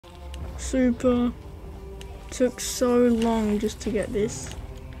Super. Took so long just to get this.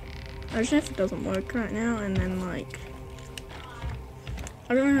 I don't know if it doesn't work right now, and then like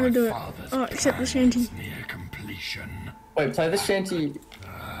I don't know how to do it. Oh, except the shanty. Near completion. Wait, play the shanty.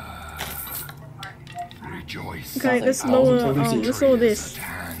 Rejoice. Okay, let's lower. Let's lower this. At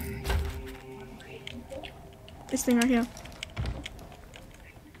hand. This thing right here.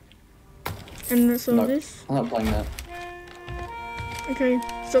 And let's lower this. I'm not playing that. Okay,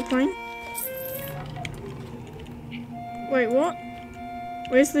 stop playing. Wait, what?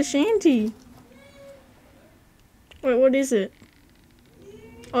 Where's the shanty? Wait, what is it?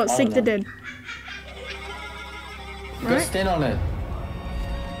 Oh, it's Seek the Dead. Go stand on it.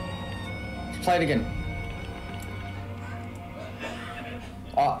 Play it again.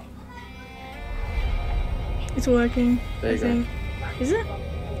 Ah. It's working. There you go. Is it?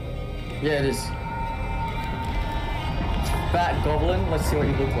 Yeah, it is. Fat goblin, let's see what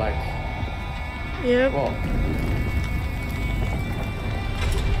you look like. Yep. Whoa.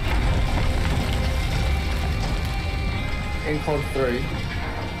 In code 3.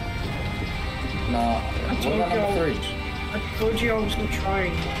 Nah, what about number 3? I told you I wasn't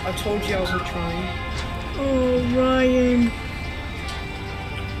trying. I told you I wasn't trying. Oh, Ryan.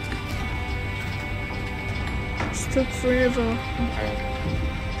 This took forever. Okay.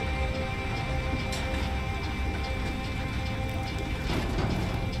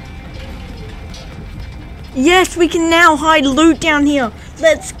 Yes, we can now hide loot down here.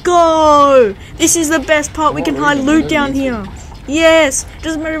 Let's go. This is the best part. We can hide loot down here. Yes.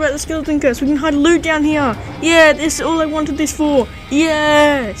 Doesn't matter about the skeleton curse. We can hide loot down here. Yeah, this is all I wanted this for.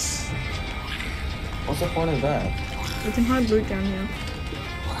 Yes. What's the point of that? We can hide loot down here.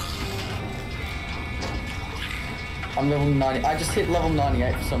 I'm level 90. I just hit level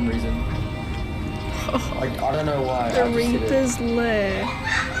 98 for some reason. I don't know why. The Reaper's Lair.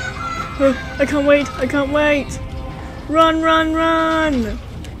 I can't wait. I can't wait. Run, run, run.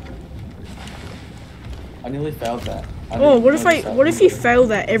 I nearly failed that. Oh, what if you fail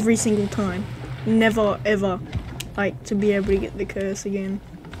that every single time? Never ever like to be able to get the curse again.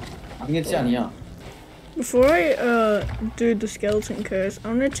 I think it's down here. Before I do the skeleton curse,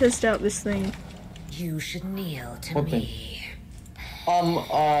 I'm gonna test out this thing. You should kneel to What me.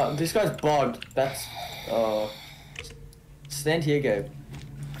 thing? This guy's bugged. That's stand here, Gabe.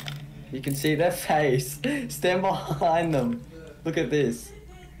 You can see their face. Stand behind them. Look at this.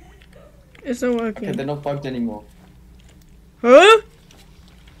 It's not working. Okay, they're not bugged anymore. Huh?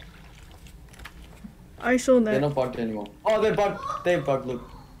 I saw that. They're not bugged anymore. Oh, they're bugged. They're bugged. Look.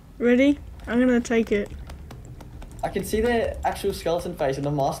 Ready? I'm gonna take it. I can see their actual skeleton face, and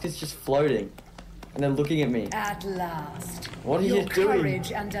the mask is just floating, and they're looking at me. At last. What are your you doing?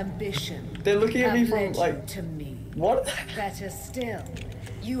 courage and ambition. They're looking at me have from led like. you to me. What? Better still,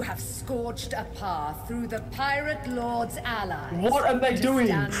 you have scorched a path through the pirate lord's allies. What are they to doing?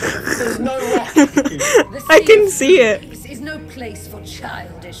 stand There's no way. The I sea can of see it. thieves is no place for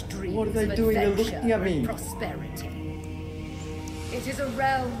childish dreams. What are they of doing? They're adventure looking at me. and prosperity. It is a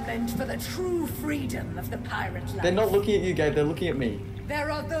realm meant for the true freedom of the pirate life. They're not looking at you, Gabe. They're looking at me.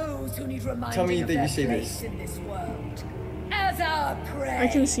 There are those who need reminding Tell me of that their you see place this. in this world. As our prey. I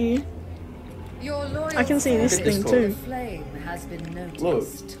can see. Your loyal I can see this service thing to too. the flame has been noticed.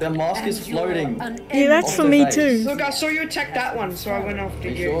 Look, their mask is And your floating. Yeah, that's for Off me the too. face. Look, I saw you attack that one, so I went after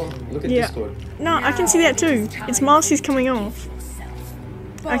Are you you. sure? Look at Yeah. Discord. No, I can see that too. Its mask is coming off.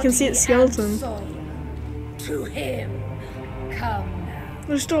 I can see its skeleton. To him, come now.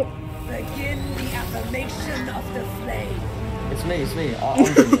 No, stop. Begin the affirmation of the flame. It's me. It's me. I'm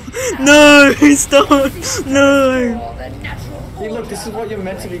doing it. No, stop. No. For the natural See, look. This is what you're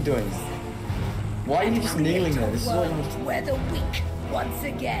meant to be doing. Why are you just kneeling there? This is what you're meant to do. Where the weak once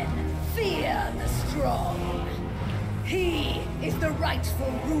again fear the strong. He is the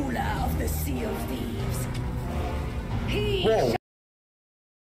rightful ruler of the Sea of Thieves. He Whoa.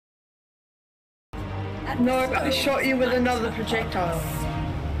 No, I shot you with another projectile.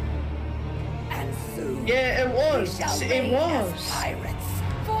 and soon Yeah, it we was. shall It reign as was. pirates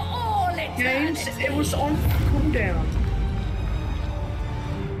for all James, eternity. it was on cooldown.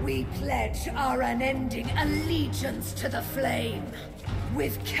 We pledge our unending allegiance to the flame,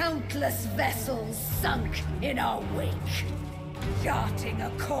 with countless vessels sunk in our wake, charting a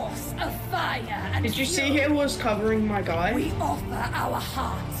course of fire and Did you see fury. he was covering my guy? We offer our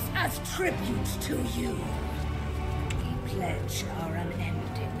hearts as tribute to you. We pledge our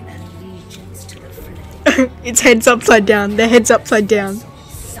unending allegiance to the flame, Its head's upside down. Their head's upside down.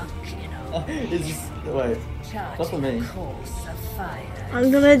 sunk in our It's just wait. That's for charting me. a course of fire. I'm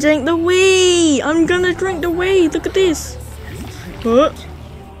gonna drink the wee. I'm gonna drink the wee. Look at this. What?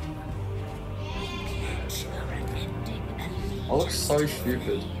 I look so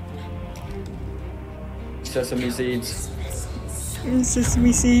stupid. Sesame seeds.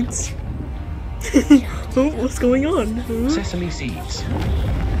 Sesame seeds. Oh, what's going on? Huh? Sesame seeds.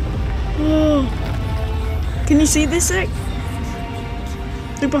 Oh. Can you see this, Zach?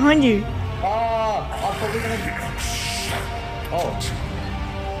 Look behind you. Ah, I'm probably gonna. Oh,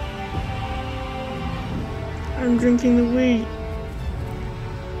 I'm drinking the wheat.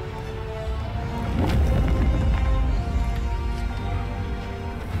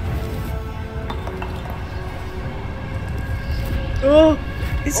 Oh,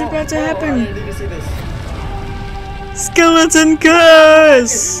 it's about to I happen. didn't need to see this. Skeleton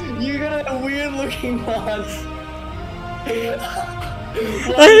curse! You got a weird looking one.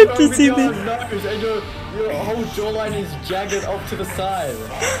 I have to see this. Nose and your whole jawline is jagged off to the side.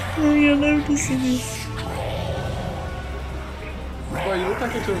 Oh, you'll have to see this. Bro, you look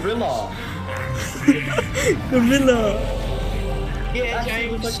like a gorilla. Gorilla. Yeah, Actually,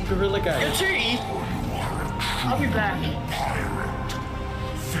 you look James. like a gorilla guy. You're too easy. I'll be back.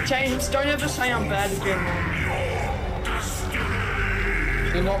 James, don't ever say I'm bad again.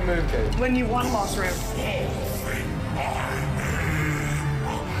 You're not moving. When you won last round.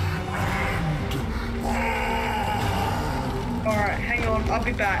 Alright, hang on, I'll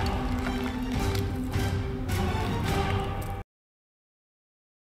be back.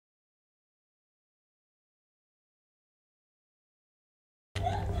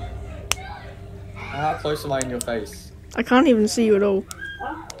 How close am I in your face? I can't even see you at all.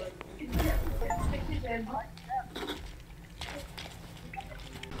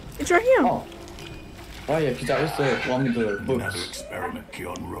 It's right here. Oh. Oh yeah, because that was the one with the books. Another experiment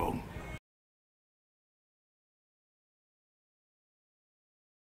gone wrong.